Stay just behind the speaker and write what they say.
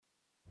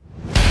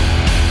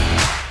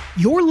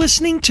You're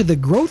listening to the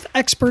Growth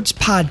Experts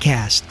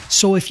Podcast.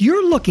 So if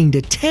you're looking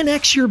to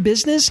 10x your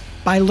business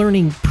by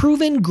learning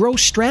proven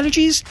growth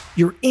strategies,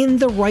 you're in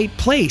the right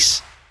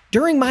place.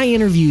 During my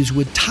interviews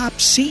with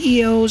top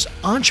CEOs,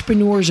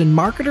 entrepreneurs, and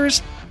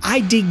marketers,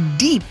 I dig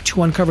deep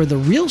to uncover the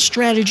real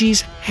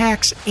strategies,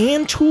 hacks,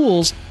 and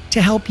tools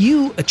to help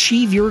you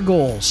achieve your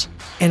goals.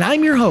 And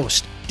I'm your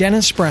host,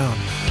 Dennis Brown.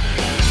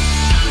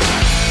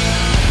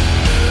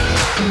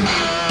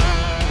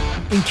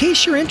 In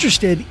case you're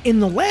interested, in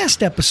the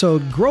last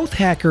episode, growth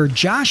hacker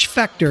Josh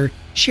Fector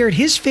shared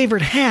his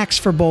favorite hacks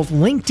for both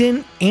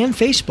LinkedIn and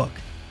Facebook.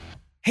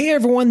 Hey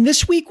everyone,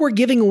 this week we're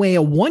giving away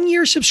a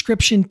 1-year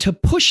subscription to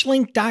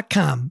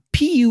Pushlynk.com,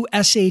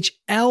 Pushlynk.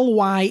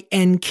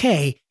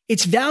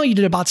 It's valued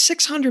at about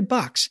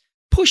 $600.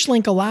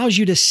 Pushlynk allows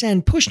you to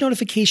send push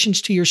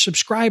notifications to your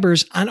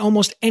subscribers on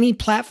almost any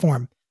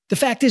platform. The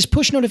fact is,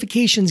 push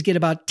notifications get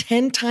about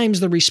 10 times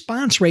the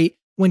response rate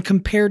when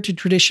compared to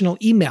traditional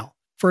email.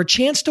 For a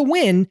chance to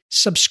win,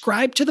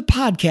 subscribe to the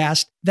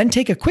podcast, then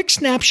take a quick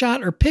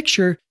snapshot or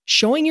picture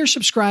showing you're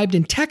subscribed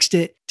and text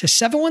it to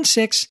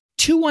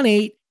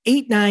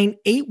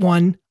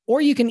 716-218-8981,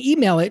 or you can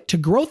email it to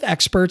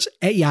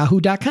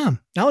growthexperts@yahoo.com.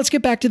 Now let's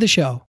get back to the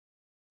show.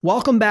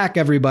 Welcome back,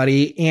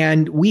 everybody,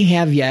 and we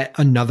have yet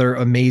another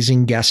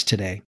amazing guest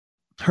today.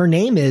 Her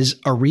name is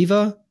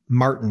Areva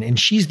Martin, and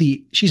she's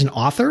an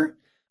author,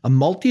 a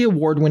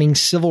multi-award-winning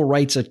civil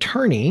rights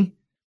attorney,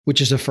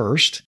 which is a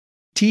first,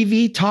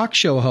 TV talk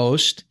show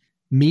host,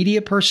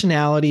 media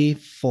personality,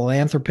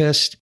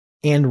 philanthropist,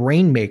 and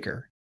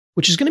rainmaker,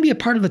 which is going to be a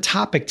part of the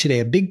topic today,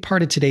 a big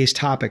part of today's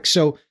topic.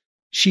 So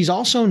she's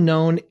also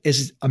known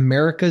as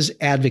America's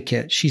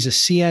Advocate. She's a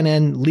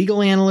CNN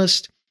legal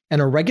analyst and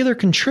a regular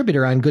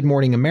contributor on Good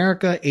Morning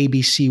America,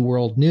 ABC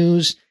World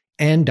News,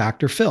 and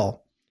Dr.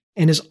 Phil,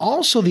 and is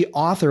also the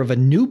author of a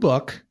new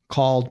book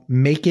called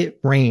Make It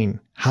Rain: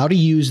 How to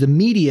Use the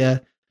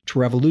Media to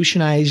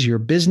Revolutionize Your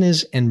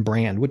Business and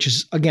Brand, which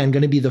is, again,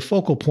 going to be the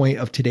focal point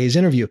of today's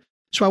interview.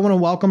 So I want to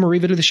welcome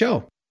Areva to the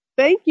show.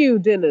 Thank you,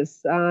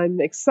 Dennis.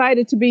 I'm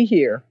excited to be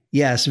here.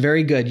 Yes,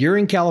 very good. You're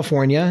in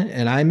California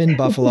and I'm in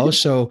Buffalo.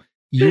 So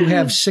you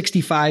have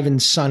 65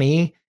 and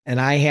sunny, and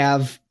I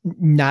have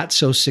not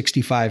so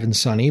 65 and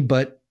sunny,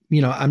 but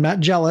I'm not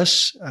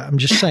jealous. I'm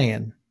just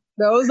saying.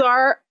 Those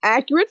are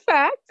accurate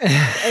facts.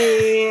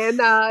 And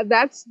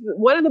that's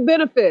one of the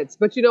benefits.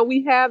 But,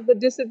 we have the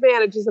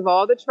disadvantages of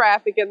all the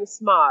traffic and the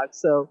smog.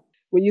 So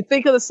when you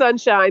think of the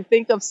sunshine,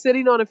 think of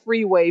sitting on a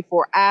freeway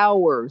for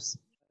hours.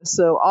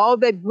 So all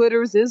that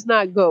glitters is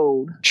not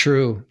gold.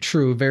 True,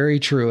 very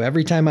true.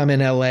 Every time I'm in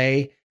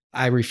LA,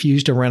 I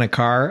refuse to rent a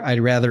car. I'd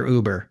rather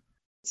Uber.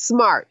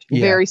 Smart,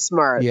 very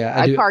smart. Yeah,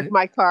 I park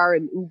my car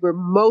and Uber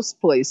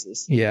most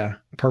places. Yeah,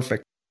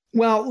 perfect.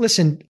 Well,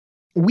 listen,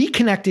 we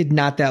connected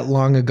not that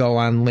long ago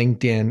on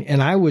LinkedIn,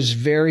 and I was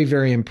very,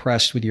 very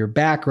impressed with your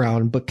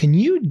background. But can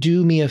you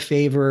do me a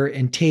favor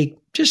and take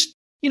just,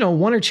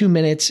 1 or 2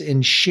 minutes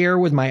and share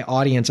with my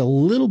audience a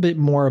little bit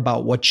more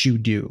about what you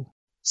do?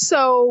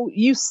 So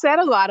you said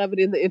a lot of it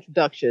in the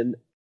introduction.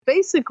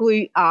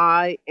 Basically,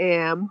 I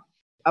am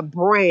a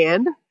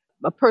brand,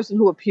 a person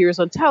who appears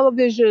on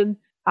television.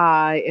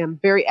 I am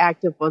very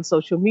active on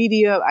social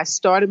media. I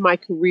started my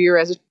career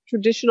as a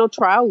traditional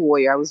trial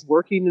lawyer. I was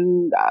working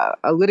in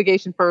a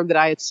litigation firm that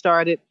I had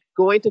started,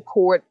 going to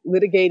court,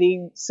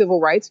 litigating civil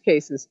rights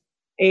cases.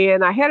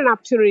 And I had an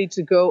opportunity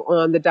to go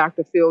on the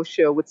Dr. Phil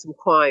show with some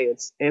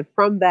clients. And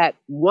from that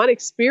one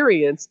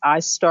experience,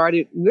 I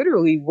started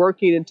literally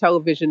working in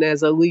television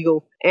as a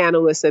legal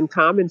analyst and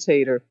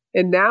commentator.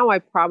 And now I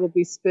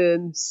probably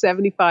spend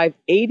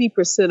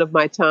 75-80% of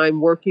my time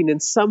working in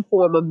some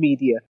form of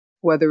media,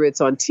 whether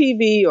it's on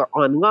TV or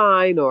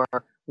online or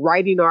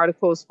writing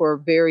articles for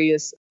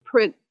various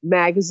print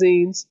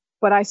magazines.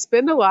 But I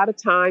spend a lot of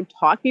time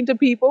talking to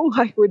people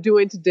like we're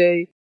doing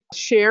today,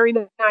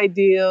 sharing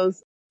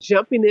ideas,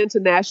 jumping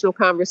into national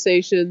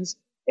conversations,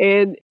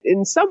 and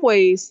in some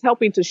ways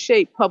helping to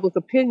shape public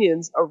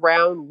opinions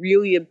around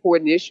really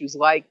important issues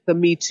like the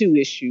Me Too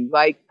issue,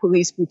 like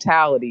police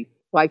brutality,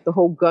 like the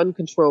whole gun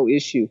control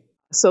issue.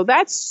 So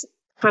that's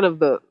kind of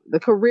the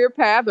career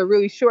path, a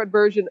really short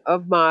version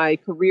of my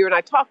career. And I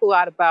talk a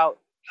lot about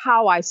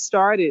how I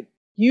started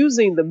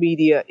using the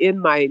media in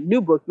my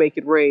new book, Make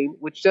It Rain,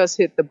 which does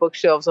hit the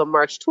bookshelves on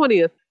March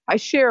 20th. I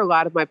share a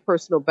lot of my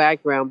personal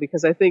background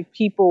because I think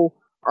people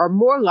are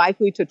more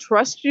likely to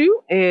trust you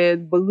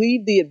and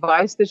believe the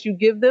advice that you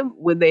give them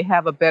when they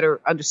have a better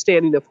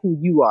understanding of who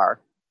you are.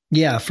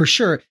 Yeah, for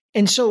sure.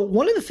 And so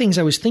one of the things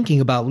I was thinking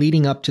about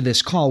leading up to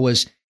this call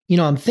was,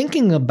 I'm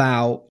thinking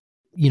about,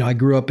 I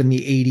grew up in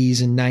the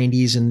 80s and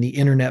 90s and the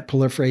internet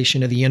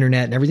proliferation of the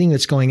internet and everything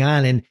that's going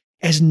on. And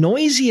as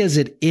noisy as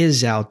it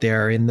is out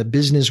there in the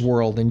business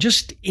world and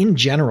just in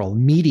general,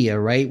 media,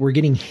 right? We're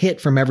getting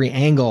hit from every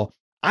angle.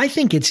 I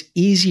think it's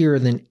easier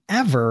than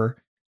ever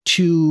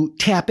to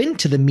tap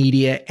into the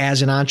media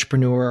as an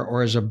entrepreneur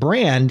or as a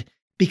brand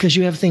because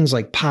you have things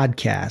like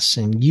podcasts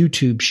and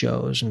YouTube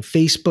shows and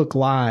Facebook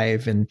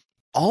Live, and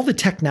all the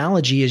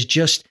technology has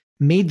just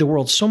made the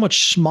world so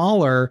much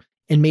smaller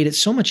and made it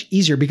so much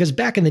easier, because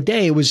back in the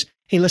day it was,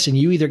 hey, listen,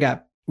 you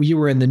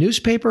were in the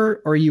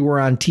newspaper or you were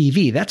on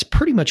TV. That's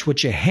pretty much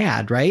what you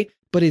had, right?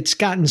 But it's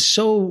gotten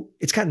so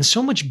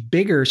much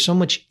bigger, so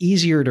much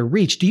easier to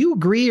reach. Do you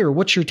agree, or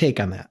what's your take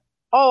on that?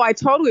 Oh, I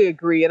totally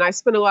agree. And I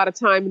spent a lot of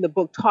time in the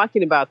book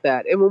talking about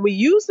that. And when we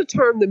use the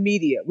term the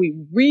media, we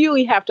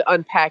really have to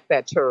unpack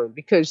that term,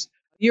 because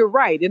you're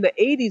right. In the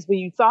 80s, when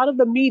you thought of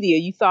the media,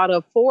 you thought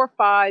of 4 or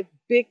 5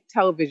 big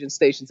television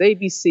stations,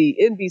 ABC,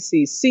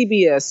 NBC,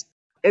 CBS,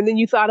 and then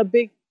you thought of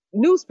big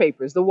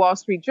newspapers, the Wall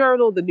Street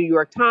Journal, the New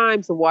York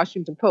Times, the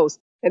Washington Post.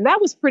 And that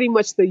was pretty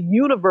much the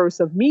universe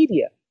of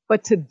media.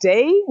 But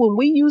today, when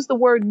we use the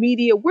word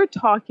media, we're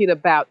talking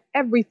about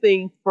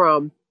everything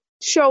from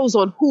shows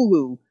on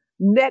Hulu,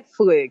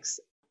 Netflix,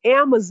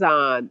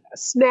 Amazon,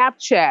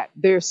 Snapchat.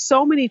 There's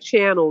so many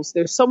channels.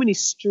 There's so many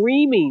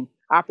streaming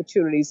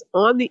opportunities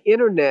on the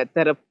internet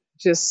that have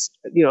just,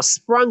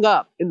 sprung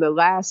up in the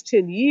last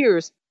 10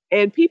 years.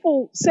 And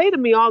people say to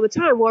me all the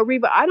time, well,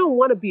 Reva, I don't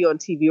want to be on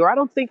TV, or I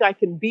don't think I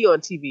can be on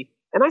TV.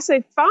 And I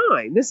say,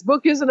 fine, this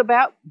book isn't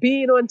about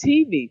being on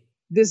TV.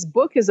 This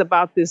book is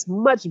about this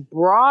much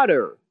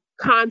broader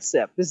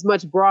concept, this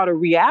much broader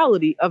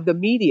reality of the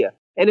media.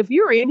 And if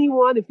you're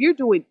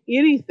doing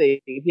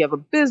anything, if you have a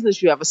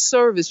business, you have a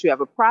service, you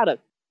have a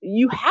product,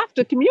 you have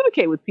to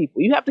communicate with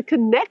people. You have to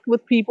connect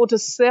with people to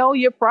sell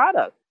your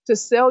product, to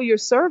sell your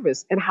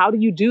service. And how do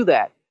you do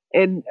that?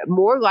 And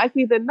more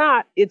likely than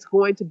not, it's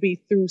going to be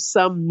through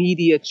some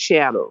media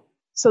channel.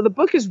 So the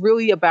book is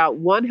really about,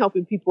 one,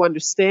 helping people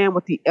understand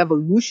what the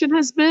evolution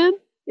has been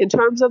in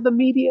terms of the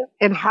media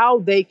and how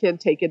they can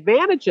take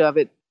advantage of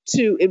it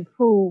to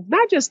improve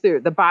not just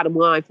the bottom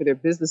line for their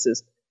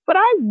businesses, but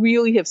I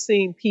really have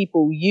seen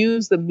people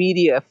use the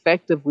media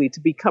effectively to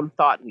become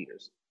thought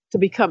leaders, to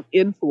become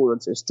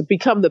influencers, to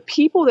become the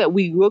people that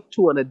we look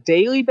to on a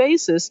daily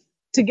basis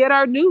to get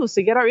our news,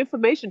 to get our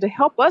information, to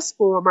help us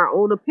form our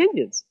own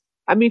opinions.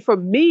 I mean, for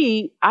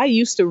me, I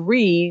used to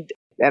read,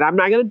 and I'm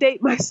not going to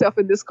date myself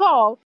in this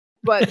call,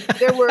 but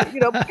there were,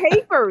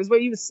 papers where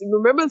you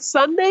remember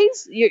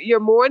Sundays, your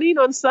morning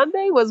on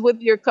Sunday was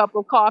with your cup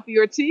of coffee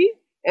or tea.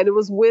 And it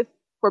was with,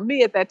 for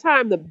me at that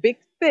time, the big,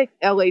 thick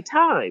LA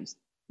Times.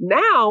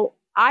 Now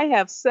I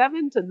have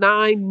 7 to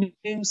 9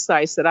 news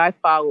sites that I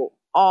follow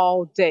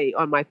all day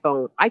on my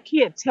phone. I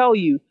can't tell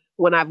you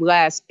when I've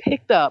last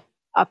picked up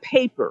a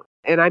paper,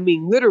 and I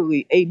mean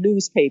literally a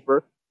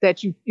newspaper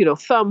that you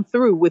thumb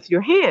through with your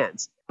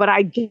hands. But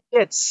I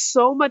get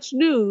so much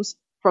news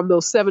from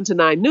those 7 to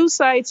 9 news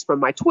sites,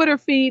 from my Twitter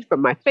feed,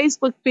 from my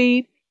Facebook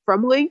feed,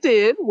 from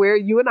LinkedIn, where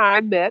you and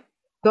I met.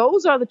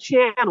 Those are the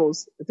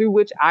channels through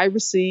which I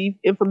receive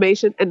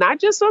information, and not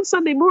just on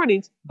Sunday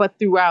mornings, but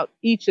throughout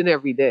each and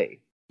every day.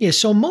 Yeah.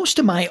 So most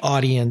of my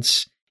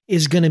audience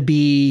is going to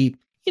be,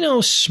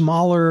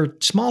 small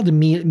to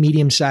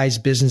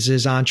medium-sized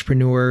businesses,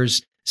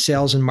 entrepreneurs,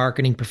 sales and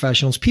marketing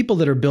professionals, people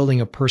that are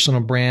building a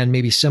personal brand,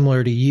 maybe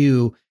similar to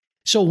you.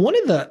 So one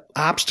of the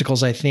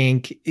obstacles, I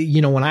think,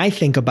 when I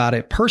think about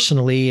it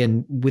personally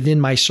and within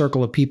my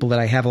circle of people that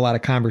I have a lot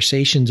of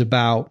conversations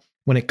about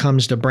when it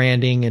comes to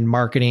branding and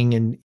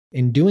marketing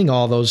and doing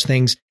all those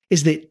things,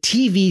 is that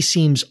TV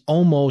seems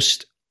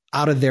almost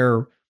not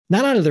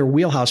out of their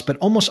wheelhouse, but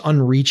almost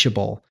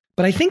unreachable.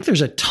 But I think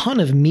there's a ton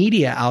of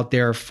media out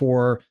there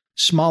for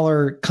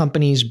smaller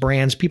companies,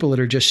 brands, people that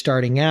are just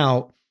starting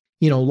out,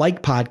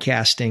 like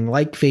podcasting,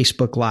 like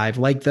Facebook Live,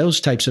 like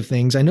those types of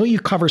things. I know you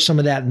cover some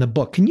of that in the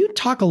book. Can you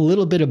talk a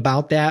little bit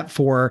about that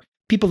for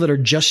people that are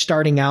just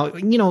starting out?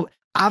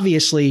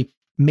 Obviously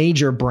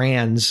major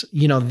brands,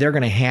 they're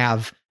going to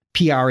have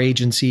PR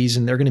agencies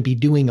and they're going to be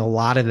doing a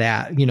lot of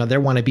that. They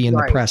want to be in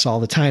the press all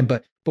the time.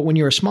 But when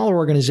you're a smaller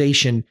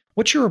organization,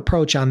 what's your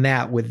approach on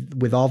that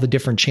with all the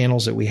different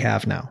channels that we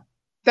have now?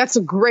 That's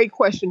a great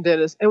question,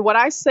 Dennis. And what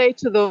I say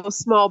to those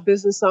small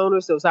business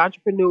owners, those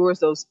entrepreneurs,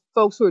 those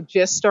folks who are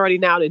just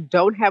starting out and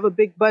don't have a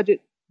big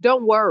budget,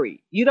 don't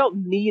worry. You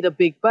don't need a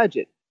big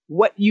budget.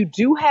 What you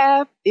do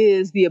have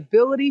is the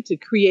ability to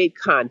create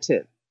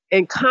content.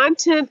 And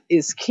content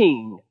is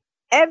king.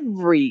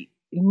 Every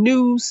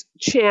news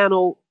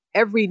channel,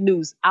 every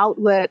news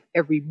outlet,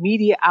 every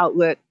media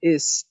outlet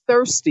is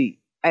thirsty.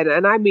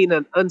 And I mean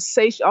an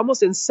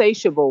almost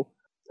insatiable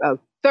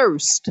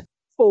thirst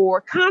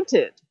for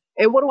content.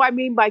 And what do I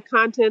mean by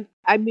content?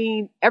 I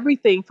mean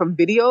everything from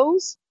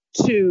videos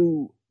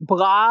to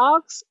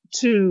blogs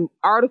to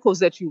articles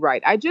that you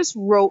write. I just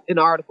wrote an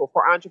article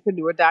for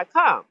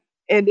entrepreneur.com.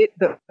 And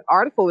the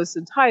article is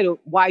entitled,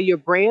 Why Your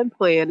Brand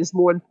Plan is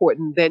More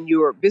Important Than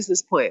Your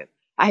Business Plan.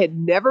 I had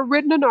never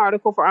written an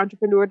article for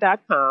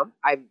entrepreneur.com.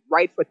 I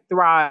write for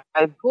Thrive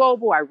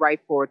Global. I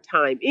write for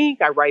Time Inc.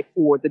 I write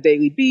for The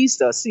Daily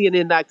Beast,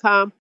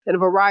 CNN.com, and a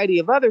variety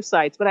of other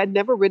sites, but I'd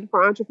never written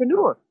for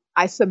Entrepreneur.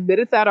 I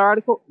submitted that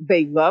article.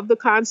 They loved the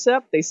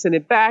concept. They sent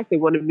it back. They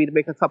wanted me to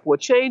make a couple of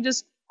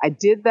changes. I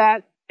did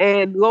that.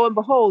 And lo and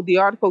behold, the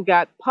article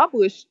got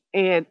published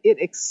and it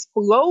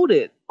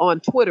exploded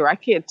on Twitter. I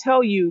can't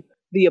tell you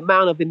the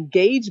amount of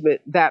engagement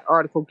that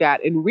article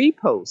got and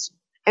reposts.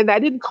 And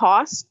that didn't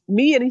cost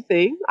me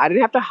anything. I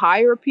didn't have to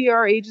hire a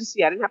PR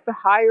agency. I didn't have to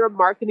hire a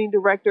marketing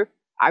director.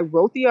 I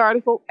wrote the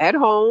article at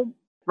home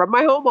from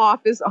my home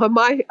office on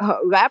my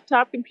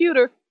laptop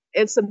computer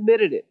and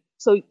submitted it.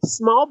 So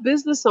small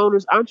business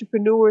owners,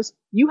 entrepreneurs,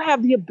 you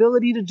have the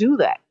ability to do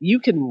that.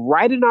 You can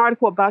write an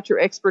article about your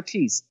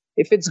expertise.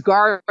 If it's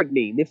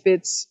gardening, if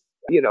it's,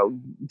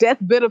 death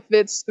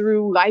benefits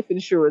through life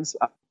insurance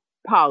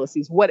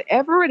policies,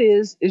 whatever it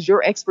is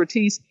your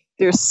expertise.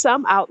 There's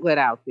some outlet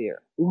out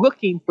there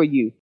looking for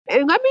you.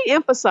 And let me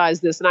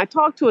emphasize this. And I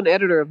talked to an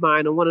editor of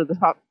mine on one of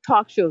the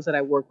talk shows that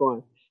I work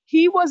on.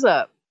 He was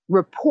a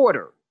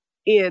reporter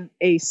in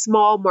a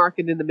small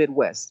market in the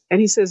Midwest. And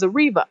he says,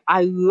 Areva,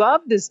 I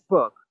love this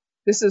book.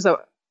 This is a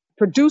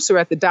producer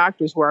at the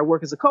Doctors where I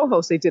work as a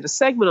co-host. They did a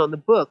segment on the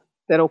book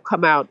that'll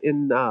come out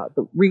in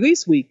the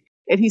release week.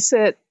 And he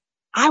said,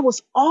 I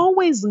was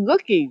always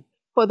looking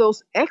for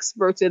those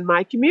experts in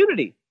my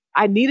community.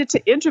 I needed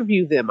to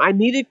interview them. I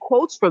needed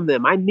quotes from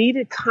them. I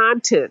needed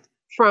content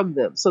from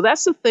them. So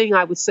that's the thing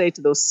I would say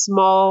to those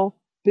small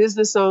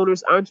business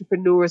owners,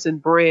 entrepreneurs,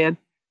 and brand,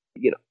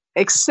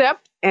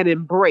 accept and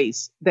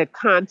embrace that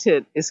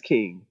content is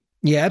king.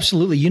 Yeah,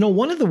 absolutely.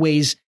 One of the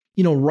ways,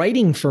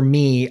 writing for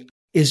me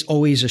is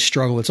always a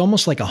struggle. It's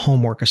almost like a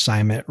homework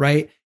assignment,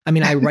 right? I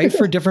mean, I write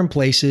for different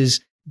places,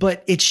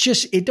 but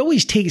it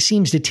always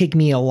seems to take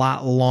me a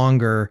lot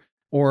longer,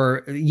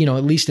 or, at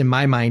least in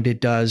my mind, it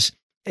does.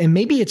 And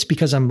maybe it's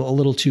because I'm a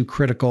little too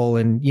critical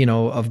and,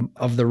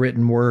 of the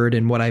written word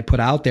and what I put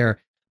out there.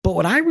 But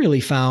what I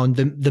really found,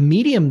 the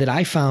medium that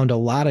I found a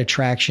lot of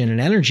traction and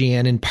energy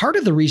in, and part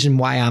of the reason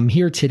why I'm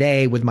here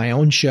today with my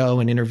own show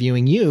and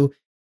interviewing you,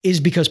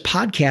 is because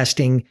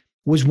podcasting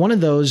was one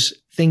of those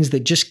things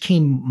that just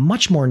came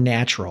much more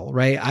natural,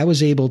 right? I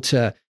was able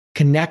to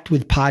connect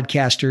with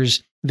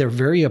podcasters. They're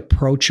very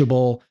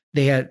approachable.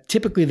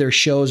 Typically their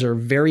shows are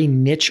very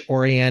niche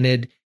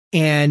oriented.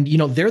 And,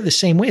 they're the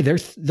same way.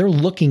 They're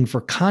looking for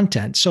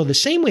content. So the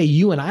same way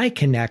you and I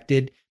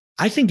connected,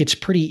 I think it's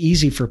pretty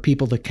easy for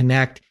people to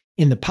connect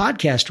in the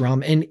podcast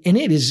realm. And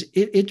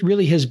it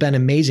really has been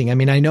amazing. I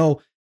mean, I know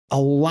a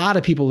lot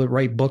of people that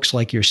write books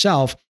like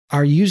yourself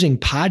are using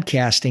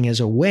podcasting as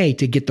a way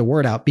to get the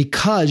word out,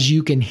 because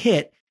you can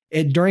hit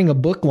it during a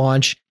book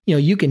launch.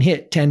 You can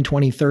hit 10,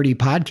 20, 30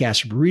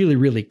 podcasts really,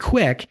 really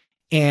quick.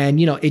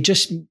 And,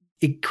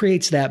 it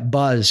creates that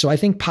buzz. So I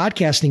think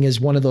podcasting is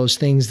one of those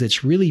things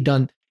that's really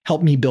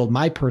helped me build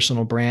my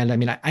personal brand. I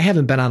mean, I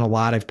haven't been on a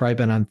lot. I've probably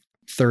been on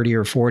 30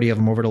 or 40 of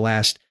them over the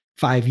last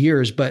 5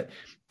 years. But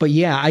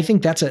yeah, I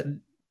think that's a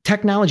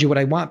technology. What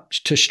I want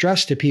to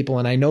stress to people,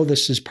 and I know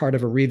this is part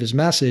of Areva's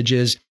message,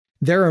 is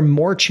there are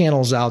more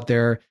channels out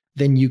there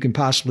than you can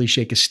possibly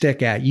shake a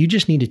stick at. You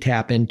just need to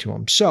tap into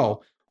them.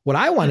 So what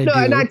I want to do.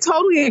 And I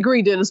totally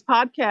agree, Dennis.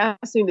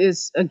 Podcasting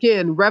is,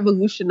 again,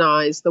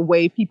 revolutionized the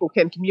way people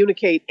can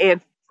communicate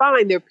and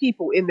find their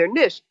people in their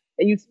niche.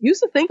 And you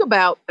used to think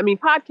about,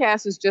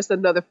 podcast is just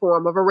another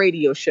form of a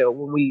radio show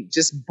when we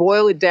just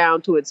boil it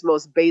down to its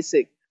most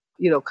basic,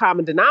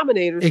 common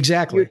denominators.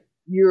 Exactly.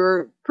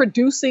 You're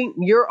producing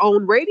your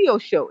own radio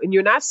show, and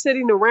you're not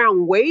sitting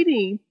around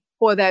waiting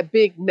for that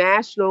big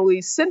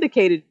nationally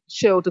syndicated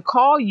show to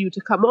call you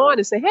to come on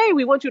and say, hey,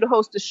 we want you to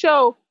host a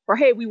show, or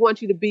hey, we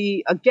want you to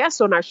be a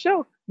guest on our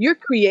show. You're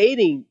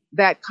creating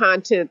that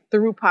content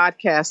through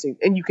podcasting,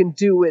 and you can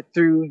do it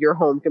through your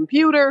home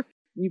computer.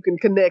 You can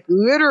connect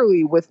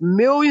literally with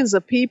millions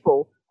of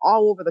people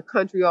all over the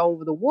country, all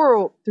over the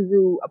world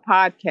through a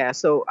podcast.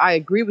 So I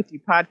agree with you.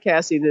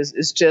 Podcasting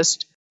is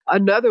just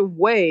another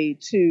way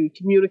to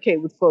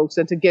communicate with folks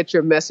and to get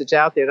your message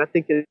out there. And I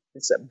think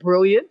it's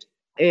brilliant.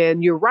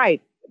 And you're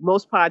right.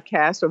 Most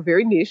podcasts are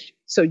very niche.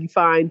 So you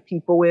find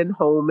people in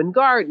home and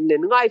garden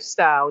and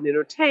lifestyle and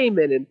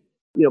entertainment and,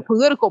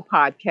 political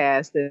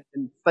podcasts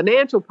and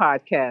financial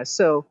podcasts.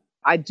 So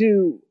I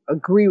do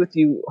agree with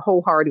you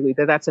wholeheartedly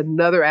that that's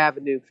another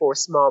avenue for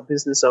small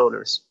business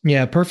owners.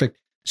 Yeah, perfect.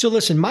 So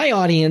listen, my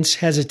audience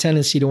has a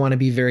tendency to want to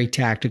be very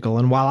tactical.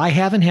 And while I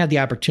haven't had the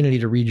opportunity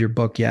to read your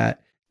book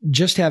yet,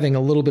 just having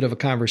a little bit of a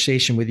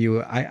conversation with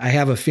you, I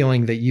have a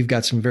feeling that you've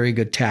got some very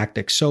good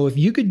tactics. So if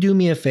you could do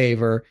me a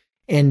favor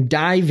and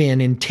dive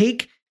in and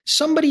take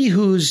somebody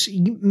who's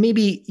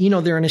maybe,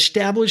 they're an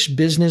established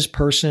business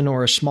person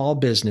or a small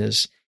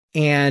business,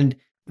 and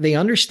they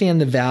understand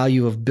the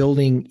value of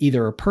building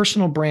either a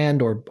personal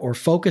brand or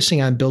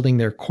focusing on building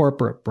their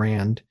corporate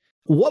brand,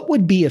 what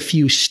would be a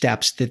few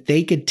steps that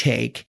they could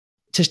take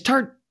to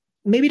start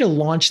maybe to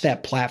launch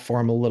that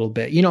platform a little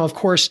bit? Of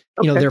course,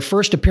 their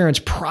first appearance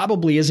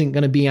probably isn't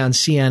going to be on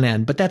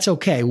CNN, but that's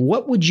okay.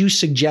 What would you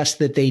suggest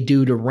that they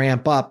do to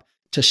ramp up,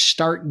 to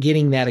start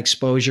getting that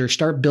exposure,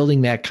 start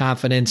building that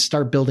confidence,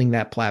 start building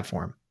that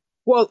platform?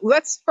 Well,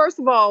 let's first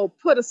of all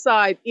put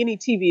aside any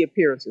TV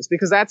appearances,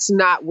 because that's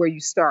not where you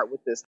start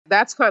with this.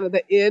 That's kind of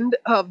the end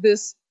of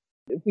this.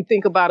 If we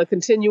think about a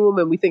continuum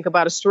and we think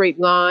about a straight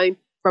line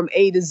from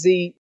A to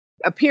Z,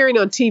 appearing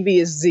on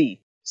TV is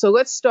Z. So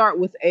let's start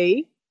with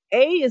A.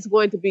 A is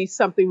going to be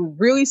something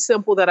really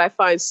simple that I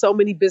find so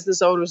many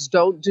business owners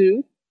don't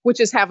do. which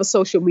is have a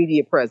social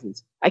media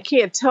presence. I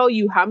can't tell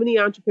you how many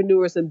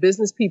entrepreneurs and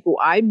business people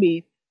I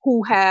meet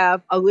who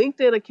have a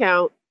LinkedIn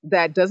account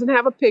that doesn't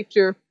have a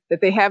picture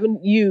that they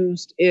haven't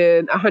used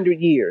in 100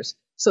 years.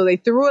 So they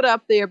threw it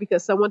up there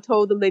because someone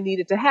told them they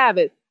needed to have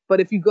it. But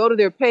if you go to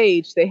their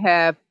page, they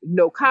have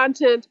no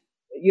content.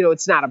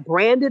 It's not a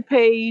branded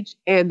page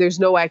and there's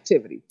no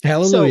activity.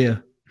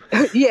 Hallelujah.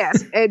 So,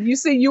 yes. And you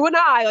see, you and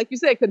I, like you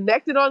said,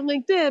 connected on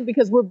LinkedIn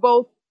because we're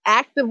both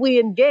actively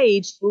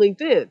engaged in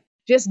LinkedIn.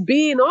 Just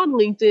being on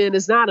LinkedIn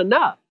is not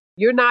enough.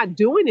 You're not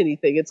doing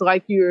anything. It's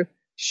like you're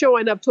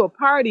showing up to a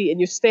party and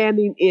you're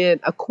standing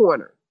in a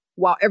corner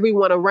while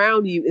everyone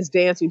around you is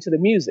dancing to the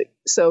music.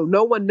 So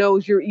no one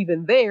knows you're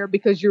even there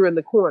because you're in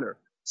the corner.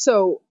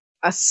 So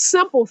a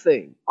simple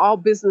thing all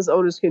business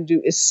owners can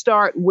do is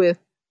start with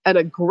an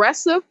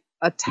aggressive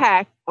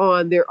attack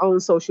on their own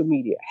social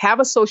media. Have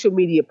a social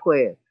media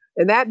plan.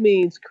 And that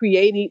means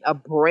creating a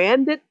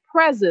branded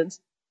presence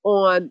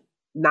on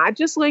not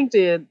just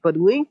LinkedIn, but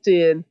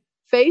LinkedIn,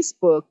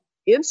 Facebook,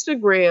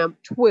 Instagram,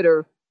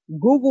 Twitter,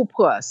 Google+.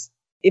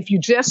 If you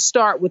just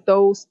start with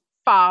those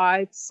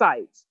 5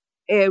 sites.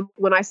 And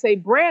when I say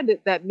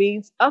branded, that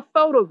means a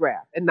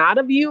photograph and not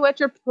of you at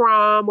your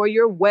prom or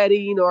your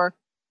wedding or,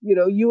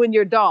 you and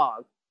your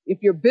dog.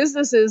 If your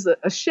business is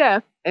a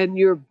chef and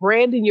you're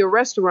branding your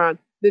restaurant,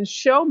 then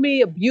show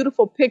me a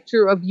beautiful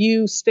picture of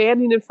you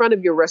standing in front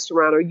of your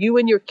restaurant or you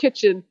in your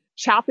kitchen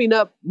chopping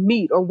up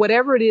meat or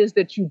whatever it is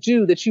that you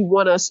do that you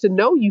want us to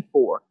know you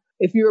for.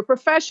 If you're a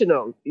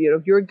professional,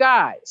 if you're a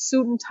guy,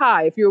 suit and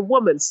tie. If you're a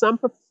woman, some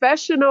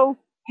professional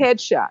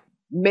headshot.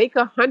 Make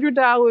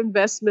 $100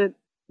 investment,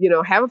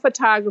 have a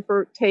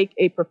photographer take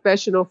a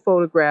professional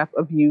photograph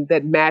of you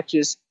that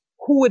matches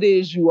who it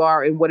is you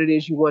are and what it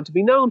is you want to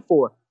be known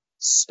for.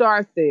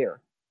 Start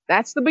there.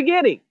 That's the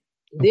beginning.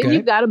 Okay. Then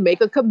you've got to make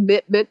a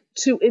commitment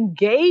to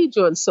engage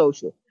on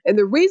social. And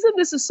the reason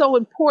this is so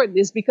important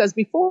is because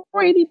before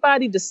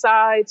anybody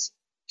decides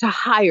to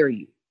hire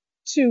you,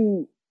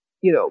 to,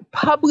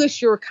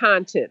 publish your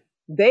content,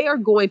 they are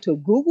going to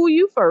Google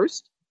you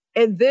first,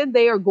 and then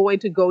they are going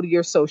to go to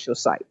your social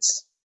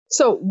sites.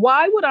 So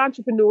why would an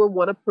entrepreneur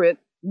want to print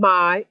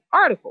my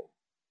article?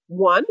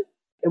 One,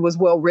 it was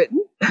well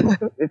written,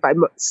 if I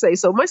say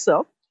so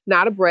myself.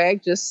 Not a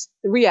brag, just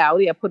the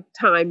reality. I put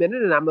time in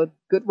it and I'm a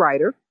good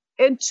writer.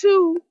 And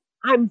two,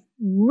 I'm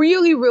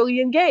really,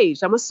 really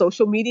engaged. I'm a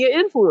social media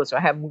influencer.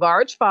 I have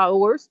large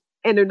followers,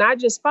 and they're not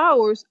just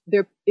followers,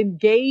 they're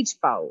engaged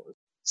followers.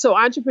 So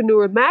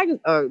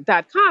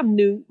entrepreneur.com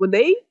knew when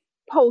they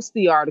post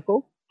the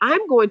article,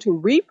 I'm going to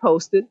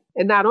repost it.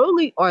 And not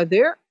only are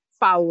their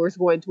followers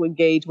going to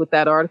engage with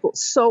that article,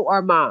 so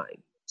are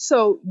mine.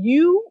 So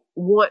you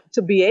want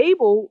to be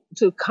able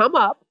to come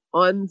up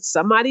on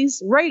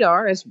somebody's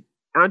radar as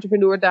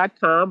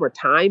entrepreneur.com or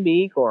Time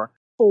Inc. or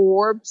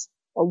Forbes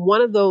or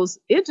one of those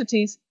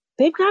entities.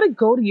 They've got to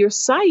go to your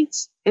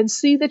sites and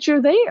see that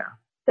you're there.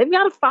 They've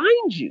got to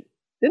find you.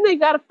 Then they've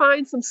got to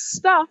find some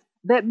stuff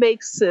that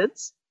makes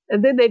sense.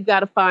 And then they've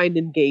got to find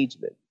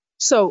engagement.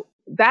 So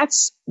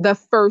that's the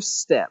first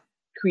step.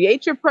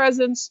 Create your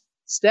presence.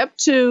 Step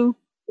 2,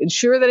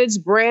 ensure that it's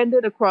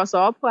branded across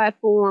all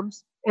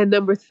platforms. And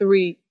number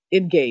 3,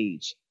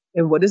 engage.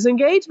 And what does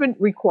engagement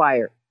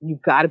require?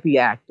 You've got to be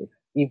active.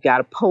 You've got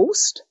to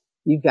post.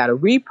 You've got to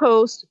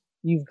repost.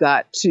 You've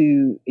got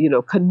to,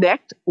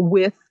 connect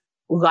with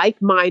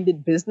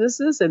like-minded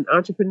businesses and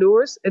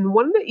entrepreneurs. And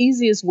one of the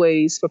easiest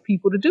ways for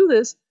people to do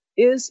this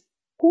is,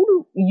 who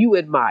do you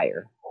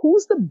admire?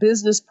 Who's the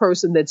business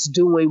person that's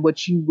doing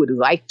what you would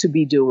like to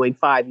be doing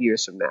 5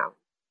 years from now?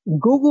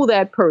 Google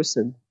that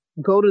person.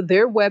 Go to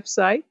their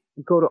website.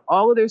 Go to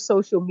all of their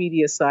social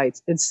media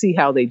sites and see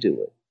how they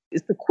do it.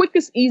 It's the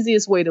quickest,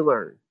 easiest way to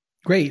learn.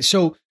 Great.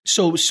 So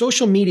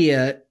social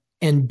media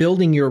and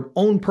building your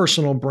own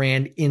personal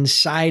brand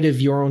inside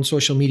of your own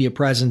social media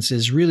presence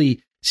is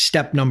really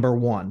step number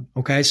 1.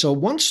 Okay. So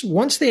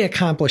once they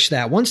accomplish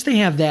that, once they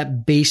have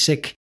that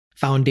basic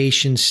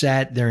foundation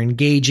set, they're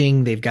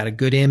engaging, they've got a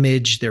good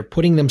image, they're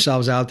putting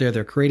themselves out there,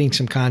 they're creating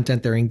some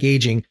content, they're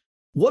engaging.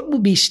 What will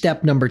be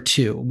step number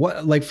 2?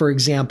 What, like, for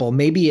example,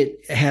 maybe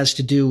it has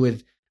to do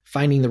with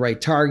finding the right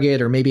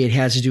target, or maybe it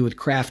has to do with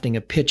crafting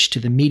a pitch to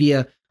the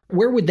media.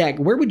 Where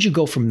would you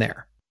go from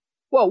there?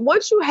 Well,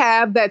 once you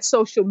have that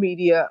social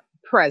media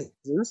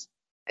presence,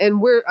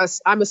 and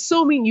I'm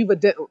assuming you've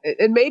identified,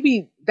 and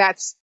maybe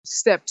that's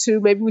step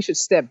 2, maybe we should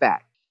step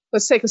back.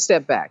 Let's take a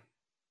step back.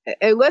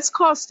 And let's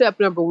call step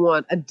number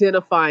 1,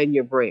 identifying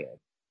your brand.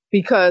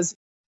 Because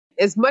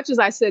as much as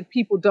I said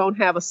people don't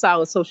have a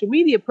solid social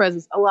media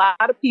presence, a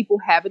lot of people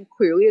haven't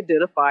clearly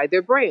identified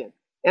their brand.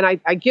 And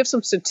I give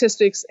some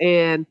statistics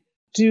and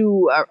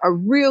do a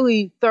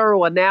really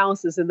thorough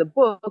analysis in the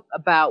book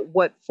about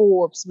what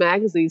Forbes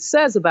magazine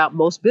says about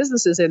most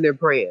businesses and their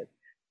brand.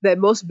 That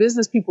most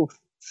business people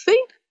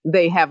think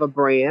they have a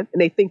brand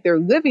and they think they're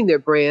living their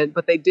brand,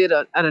 but they did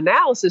an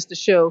analysis to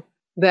show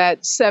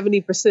that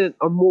 70%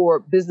 or more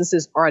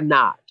businesses are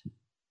not.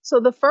 So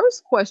the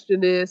first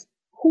question is,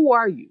 who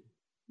are you?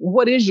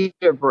 What is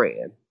your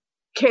brand?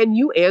 Can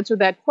you answer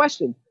that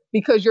question?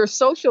 because your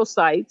social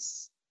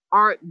sites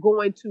aren't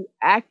going to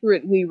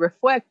accurately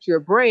reflect your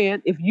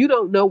brand if you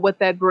don't know what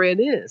that brand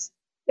is.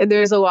 And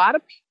there's a lot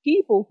of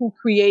people who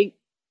create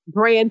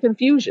brand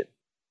confusion.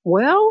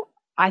 Well,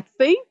 I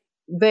think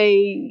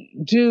they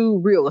do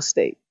real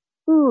estate.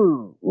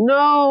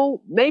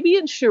 No, maybe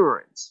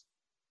insurance.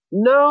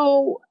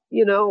 No,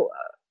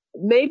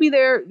 maybe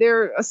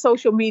they're a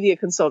social media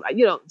consultant.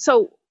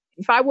 So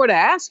if I were to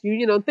ask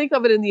you, think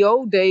of it in the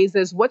old days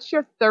as what's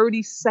your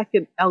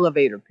 30-second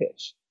elevator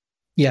pitch?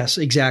 Yes,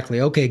 exactly.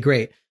 Okay,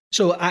 great.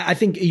 So I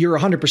think you're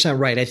 100%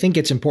 right. I think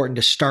it's important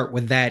to start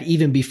with that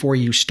even before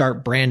you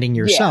start branding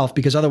yourself,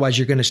 because otherwise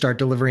you're going to start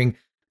delivering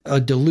a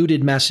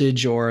diluted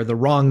message or the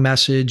wrong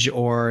message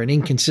or an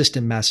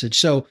inconsistent message.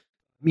 So,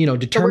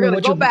 determine so we're going to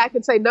what go back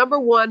and say, number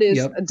one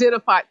is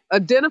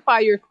identify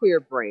your clear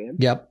brand.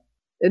 Yep.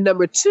 And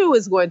number two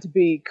is going to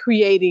be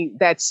creating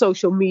that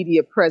social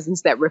media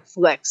presence that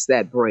reflects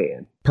that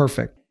brand.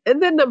 Perfect.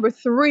 And then number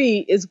three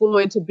is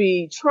going to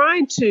be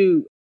trying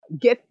to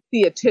get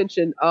the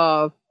attention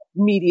of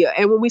media.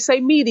 And when we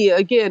say media,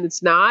 again,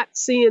 it's not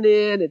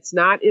CNN, it's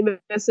not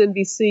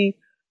MSNBC.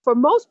 For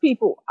most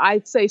people,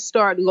 I'd say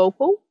start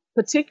local,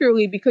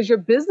 particularly because your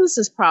business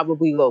is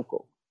probably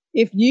local.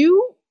 If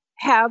you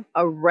have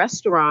a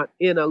restaurant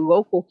in a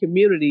local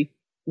community,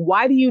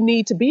 why do you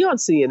need to be on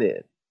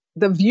CNN?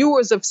 The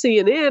viewers of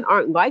CNN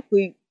aren't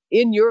likely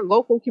in your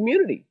local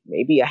community.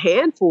 Maybe a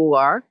handful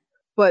are,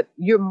 but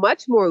you're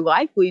much more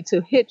likely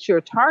to hit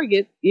your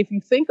target if you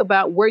think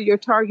about where your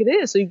target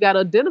is. So you've got to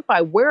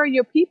identify, where are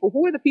your people?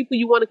 Who are the people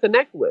you want to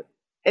connect with?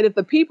 And if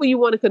the people you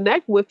want to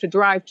connect with to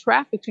drive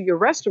traffic to your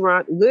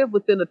restaurant live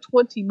within a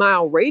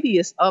 20-mile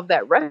radius of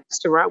that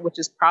restaurant, which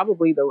is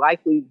probably the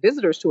likely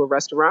visitors to a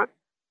restaurant,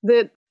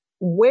 then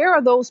where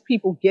are those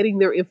people getting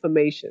their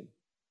information?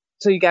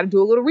 So you got to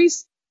do a little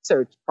research.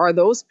 Are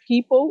those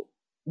people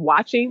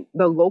watching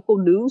the local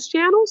news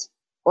channels?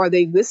 Are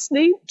they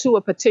listening to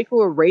a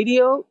particular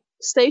radio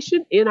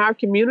station in our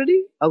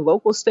community, a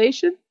local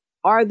station?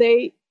 Are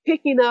they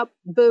picking up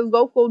the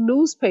local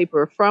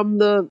newspaper from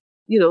the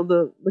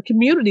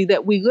community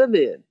that we live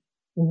in?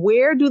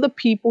 Where do the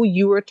people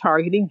you are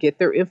targeting get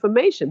their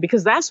information?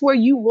 Because that's where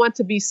you want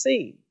to be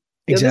seen.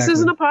 Exactly. This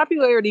isn't a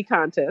popularity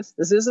contest.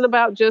 This isn't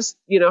about just,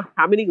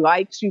 how many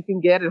likes you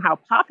can get and how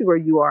popular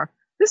you are.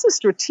 This is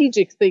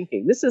strategic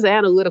thinking. This is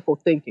analytical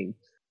thinking.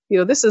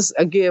 This is,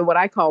 again, what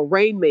I call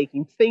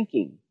rainmaking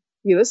thinking.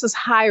 This is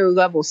higher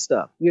level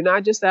stuff. You're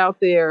not just out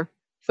there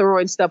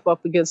throwing stuff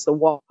up against the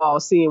wall,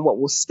 seeing what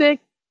will stick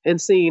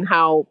and seeing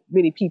how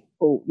many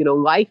people,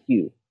 like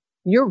you.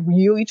 You're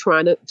really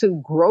trying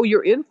to grow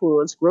your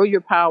influence, grow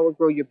your power,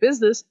 grow your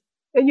business,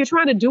 and you're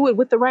trying to do it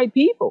with the right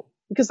people.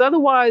 Because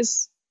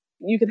otherwise,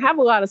 you can have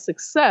a lot of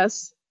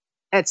success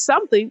at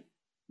something,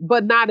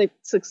 but not a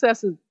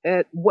success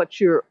at what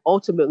you're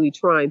ultimately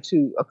trying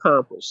to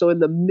accomplish. So in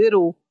the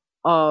middle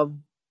of,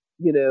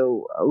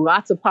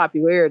 lots of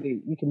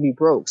popularity, you can be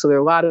broke. So there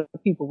are a lot of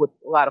people with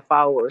a lot of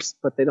followers,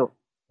 but they don't,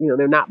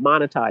 they're not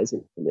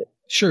monetizing it.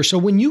 Sure. So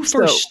when you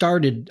first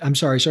started, I'm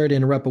sorry to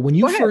interrupt, but when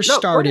you first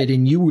started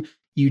and you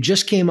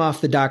just came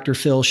off the Dr.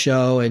 Phil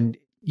show and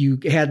you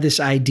had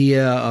this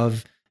idea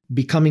of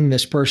becoming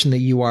this person that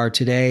you are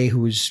today,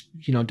 who's,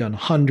 done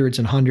hundreds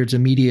and hundreds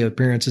of media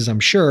appearances, I'm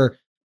sure.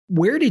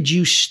 Where did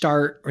you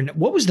start, or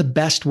what was the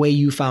best way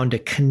you found to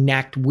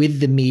connect with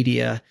the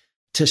media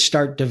to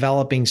start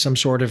developing some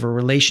sort of a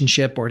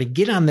relationship or to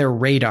get on their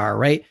radar,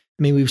 right?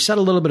 I mean, we've set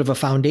a little bit of a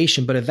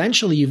foundation, but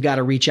eventually you've got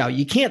to reach out.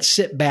 You can't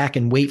sit back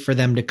and wait for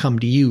them to come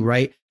to you,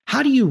 right?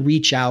 How do you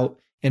reach out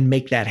and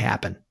make that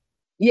happen?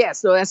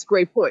 Yes, no, that's a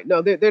great point.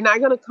 No, they're not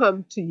going to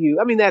come to you.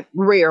 I mean, that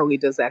rarely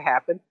does that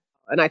happen.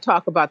 And I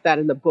talk about that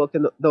in the book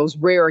and those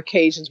rare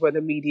occasions where the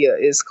media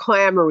is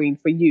clamoring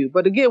for you.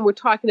 But again, we're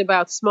talking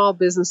about small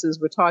businesses.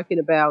 We're talking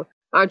about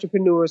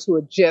entrepreneurs who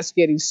are just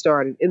getting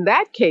started. In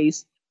that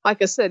case,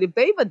 like I said, if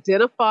they've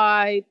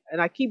identified, and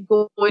I keep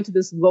going to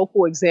this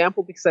local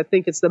example because I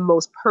think it's the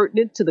most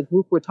pertinent to the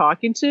group we're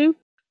talking to.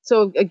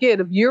 So again,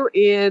 if you're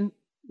in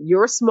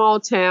your small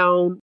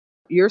town,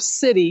 your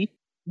city,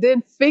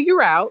 then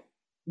figure out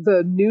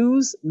the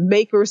news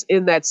makers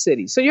in that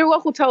city. So your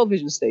local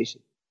television station,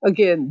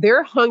 again,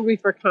 they're hungry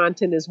for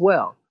content as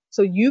well.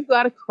 So you've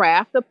got to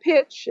craft a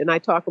pitch, and I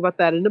talk about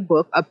that in the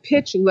book, a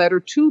pitch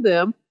letter to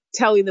them,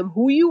 telling them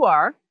who you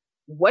are,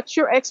 what's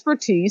your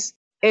expertise,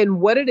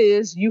 and what it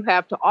is you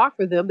have to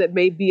offer them that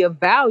may be of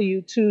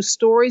value to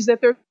stories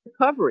that they're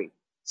covering.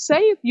 Say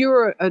if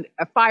you're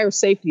a fire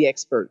safety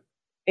expert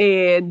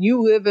and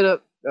you live in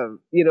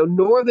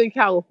Northern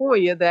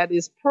California that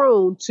is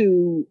prone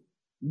to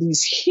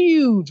these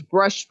huge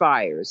brush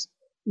fires,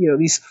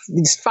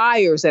 these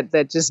fires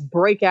that just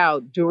break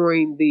out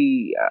during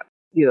the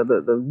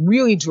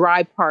really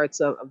dry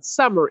parts of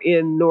summer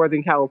in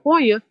Northern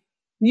California,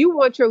 you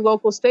want your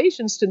local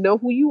stations to know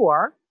who you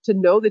are, to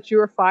know that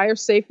you're a fire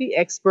safety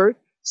expert.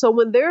 So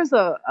when there's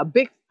a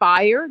big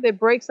fire that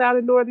breaks out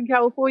in Northern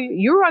California,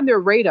 you're on their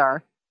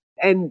radar.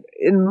 And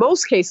in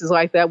most cases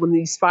like that, when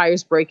these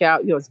fires break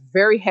out, it's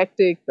very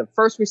hectic. The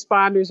first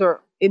responders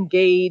are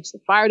engaged, the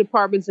fire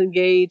department's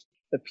engaged,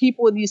 the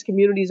people in these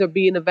communities are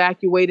being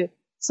evacuated.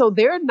 So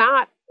they're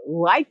not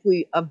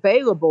likely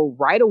available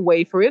right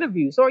away for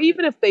interviews. Or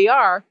even if they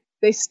are,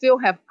 they still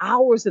have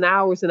hours and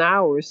hours and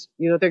hours,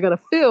 they're going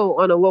to fill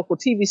on a local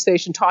TV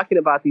station talking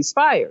about these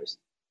fires.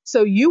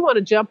 So you want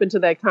to jump into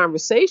that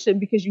conversation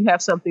because you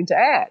have something to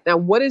add. Now,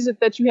 what is it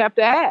that you have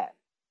to add?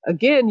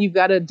 Again, you've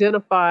got to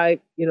identify,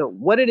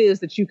 what it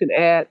is that you can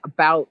add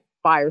about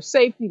fire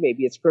safety.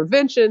 Maybe it's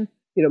prevention,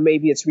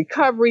 maybe it's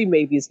recovery,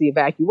 maybe it's the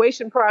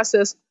evacuation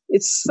process.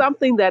 It's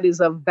something that is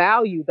of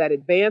value that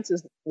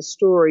advances the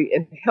story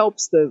and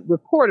helps the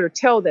reporter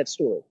tell that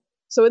story.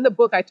 So in the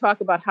book, I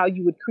talk about how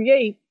you would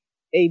create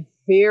a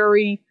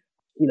very,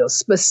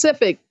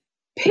 specific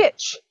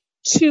pitch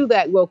to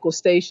that local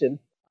station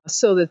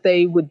so that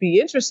they would be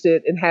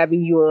interested in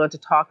having you on to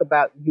talk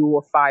about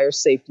your fire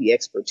safety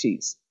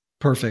expertise.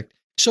 Perfect.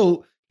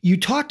 So you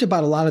talked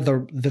about a lot of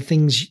the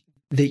things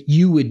that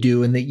you would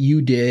do and that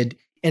you did,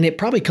 and it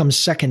probably comes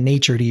second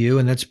nature to you.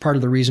 And that's part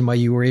of the reason why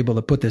you were able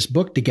to put this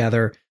book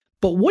together.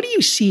 But what do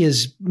you see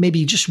as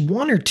maybe just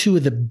one or two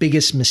of the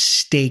biggest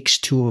mistakes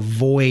to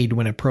avoid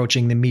when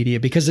approaching the media?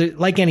 Because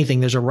like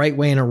anything, there's a right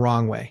way and a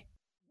wrong way.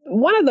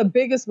 One of the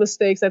biggest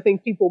mistakes I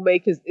think people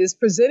make is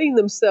presenting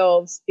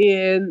themselves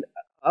in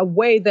a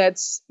way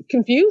that's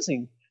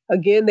confusing.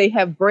 Again, they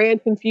have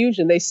brand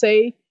confusion. They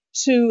say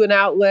to an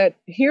outlet,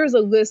 here's a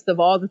list of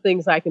all the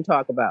things I can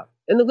talk about.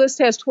 And the list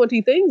has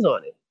 20 things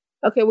on it.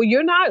 Okay, well,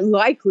 you're not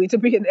likely to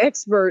be an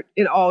expert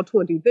in all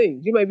 20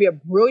 things. You may be a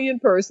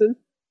brilliant person.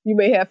 You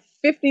may have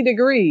 50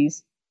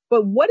 degrees.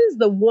 But what is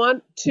the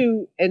 1,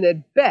 2, and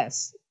at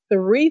best,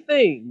 3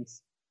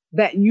 things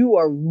that you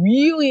are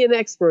really an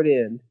expert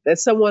in that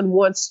someone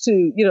wants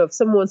to, if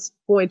someone's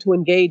going to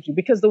engage you?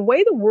 Because the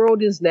way the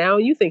world is now,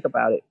 you think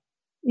about it,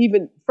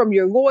 even from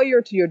your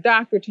lawyer to your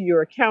doctor to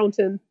your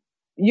accountant,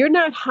 you're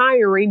not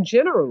hiring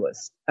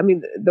generalists. I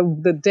mean,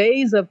 the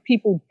days of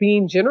people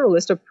being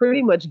generalists are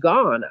pretty much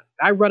gone.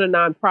 I run a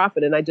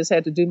nonprofit and I just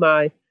had to do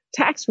my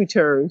tax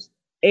returns,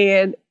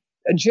 and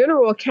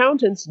general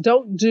accountants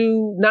don't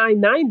do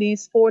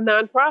 990s for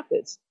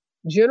nonprofits.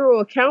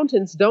 General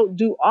accountants don't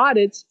do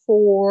audits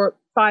for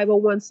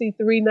 501c3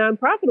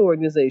 nonprofit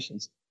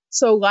organizations.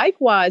 So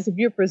likewise, if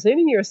you're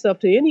presenting yourself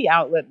to any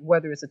outlet,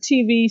 whether it's a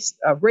TV,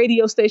 a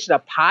radio station, a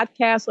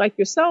podcast like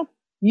yourself,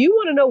 you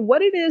want to know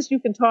what it is you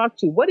can talk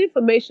to. What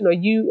information are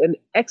you an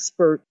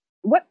expert?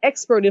 What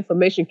expert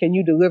information can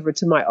you deliver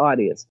to my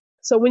audience?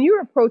 So when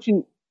you're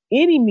approaching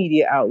any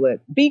media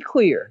outlet, be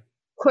clear.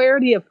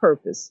 Clarity of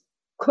purpose,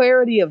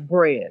 clarity of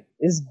brand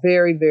is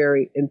very,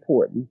 very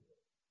important.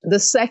 The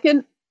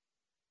second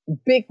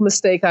big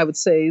mistake I would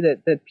say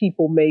that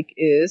people make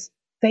is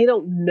they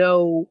don't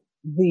know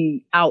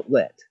the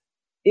outlet.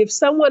 If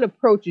someone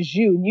approaches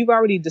you, and you've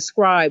already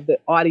described the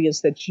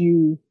audience that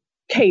you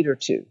cater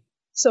to.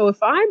 So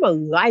if I'm a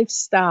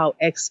lifestyle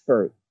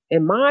expert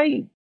and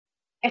my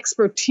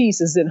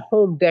expertise is in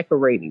home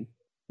decorating,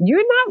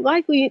 you're not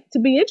likely to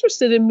be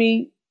interested in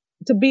me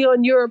to be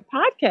on your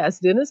podcast,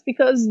 Dennis,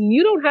 because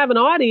you don't have an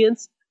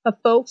audience of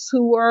folks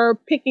who are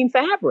picking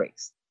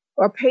fabrics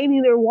or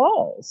painting their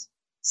walls.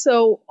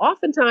 So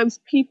oftentimes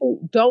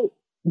people don't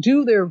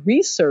do their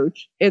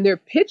research and they're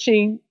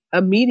pitching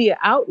a media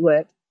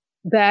outlet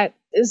that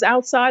is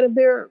outside of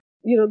their,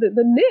 the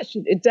niche.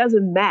 It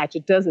doesn't match.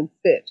 It doesn't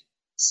fit.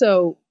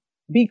 So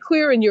be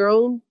clear in your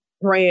own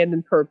brand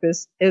and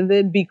purpose, and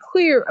then be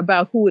clear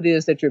about who it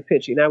is that you're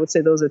pitching. I would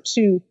say those are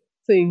 2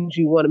 things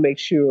you want to make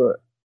sure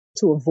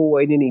to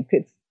avoid any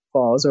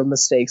pitfalls or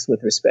mistakes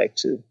with respect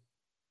to.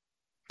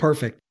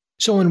 Perfect.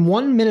 So in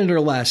 1 minute or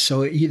less,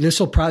 so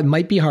this will probably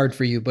might be hard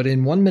for you, but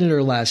in 1 minute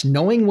or less,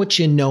 knowing what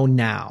you know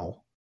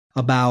now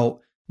about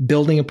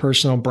building a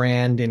personal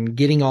brand and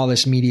getting all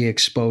this media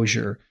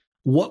exposure,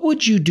 what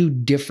would you do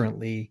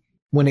differently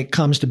when it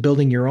comes to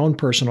building your own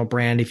personal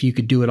brand if you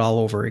could do it all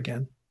over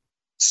again?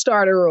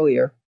 Start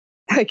earlier.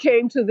 I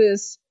came to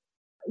this,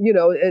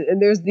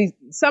 and there's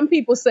some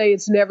people say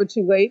it's never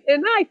too late.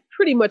 And I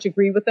pretty much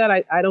agree with that.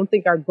 I don't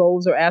think our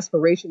goals or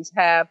aspirations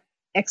have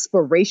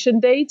expiration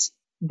dates.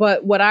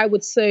 But what I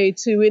would say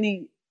to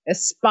any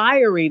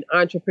aspiring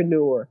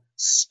entrepreneur,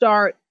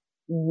 start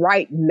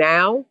right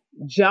now,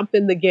 jump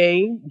in the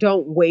game.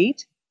 Don't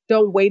wait.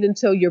 Don't wait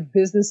until your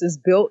business is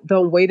built.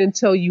 Don't wait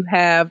until you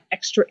have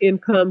extra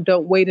income.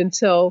 Don't wait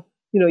until,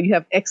 you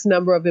have X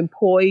number of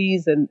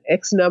employees and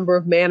X number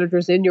of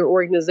managers in your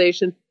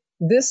organization.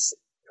 This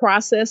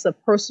process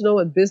of personal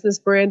and business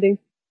branding,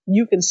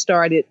 you can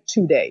start it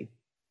today.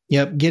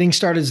 Yep. Getting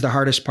started is the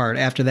hardest part.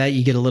 After that,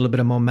 you get a little bit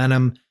of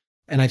momentum.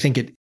 And I think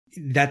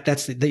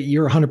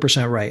you're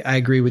 100% right. I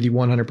agree with you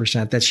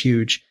 100%. That's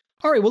huge.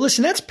 All right. Well,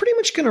 listen, that's pretty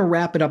much going to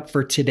wrap it up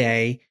for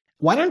today.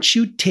 Why don't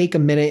you take a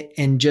minute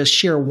and just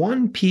share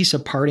one piece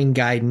of parting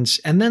guidance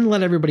and then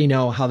let everybody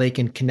know how they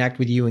can connect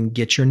with you and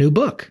get your new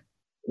book?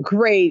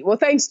 Great. Well,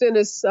 thanks,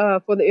 Dennis,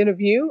 for the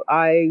interview.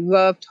 I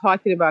love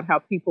talking about how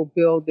people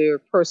build their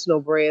personal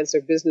brands,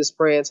 their business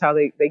brands, how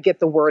they get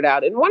the word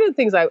out. And one of the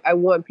things I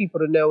want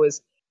people to know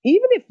is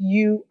even if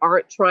you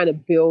aren't trying to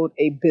build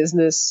a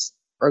business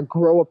or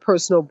grow a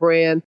personal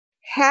brand,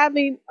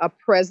 having a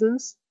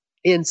presence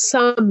in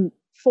some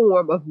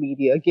form of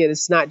media. Again,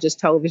 it's not just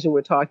television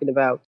we're talking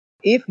about.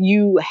 If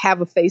you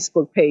have a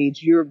Facebook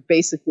page, you're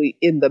basically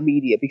in the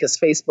media because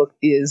Facebook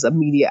is a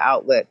media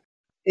outlet.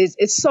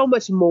 It's so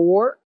much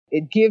more.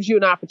 It gives you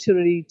an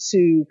opportunity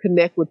to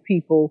connect with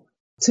people,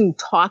 to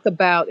talk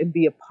about and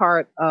be a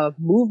part of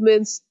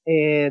movements,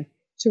 and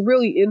to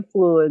really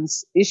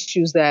influence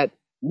issues that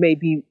may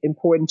be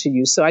important to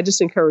you. So I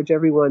just encourage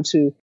everyone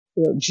to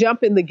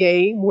jump in the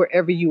game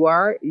wherever you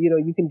are.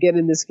 You can get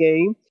in this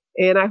game.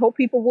 And I hope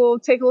people will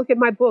take a look at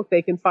my book.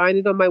 They can find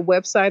it on my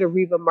website,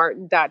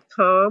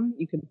 arevamartin.com.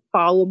 You can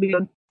follow me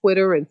on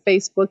Twitter and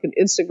Facebook and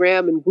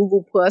Instagram and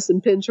Google Plus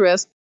and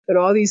Pinterest and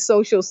all these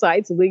social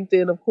sites,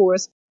 LinkedIn, of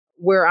course,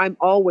 where I'm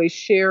always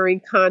sharing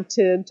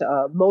content,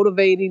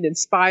 motivating,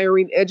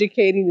 inspiring,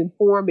 educating,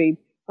 informing,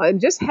 and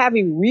just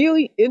having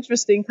really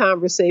interesting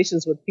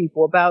conversations with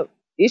people about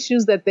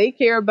issues that they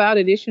care about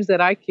and issues that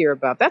I care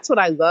about. That's what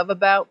I love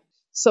about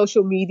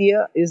social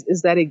media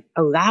is that it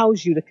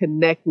allows you to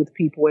connect with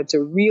people and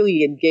to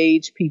really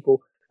engage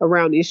people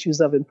around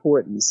issues of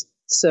importance.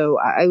 So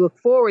I look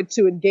forward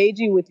to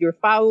engaging with your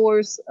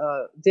followers,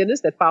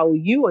 Dennis, that follow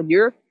you on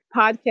your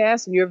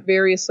podcast and your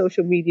various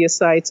social media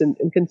sites and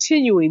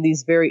continuing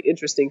these very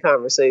interesting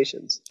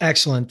conversations.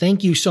 Excellent.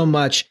 Thank you so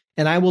much.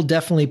 And I will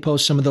definitely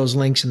post some of those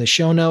links in the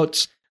show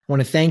notes. I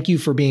want to thank you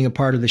for being a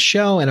part of the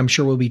show, and I'm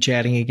sure we'll be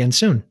chatting again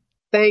soon.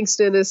 Thanks,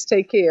 Dennis.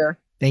 Take care.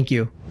 Thank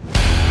you.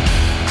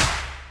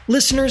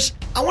 Listeners,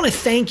 I want to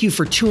thank you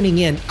for tuning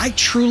in. I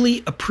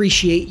truly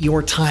appreciate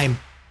your time.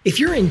 If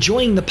you're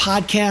enjoying the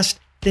podcast,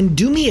 then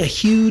do me a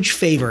huge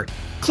favor.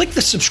 Click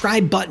the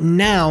subscribe button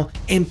now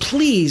and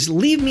please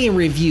leave me a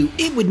review.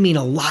 It would mean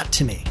a lot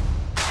to me.